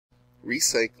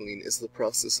Recycling is the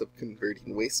process of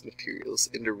converting waste materials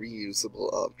into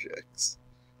reusable objects.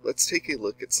 Let's take a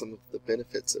look at some of the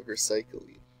benefits of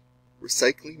recycling.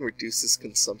 Recycling reduces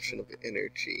consumption of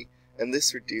energy, and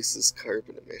this reduces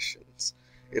carbon emissions.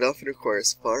 It often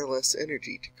requires far less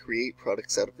energy to create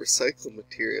products out of recycled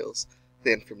materials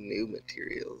than from new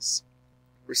materials.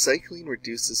 Recycling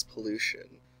reduces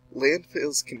pollution.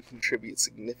 Landfills can contribute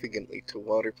significantly to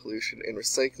water pollution, and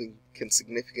recycling can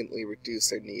significantly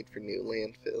reduce our need for new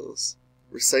landfills.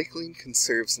 Recycling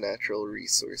conserves natural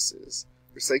resources.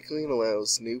 Recycling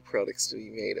allows new products to be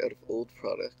made out of old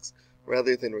products,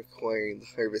 rather than requiring the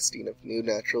harvesting of new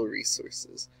natural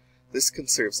resources. This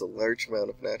conserves a large amount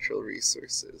of natural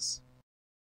resources.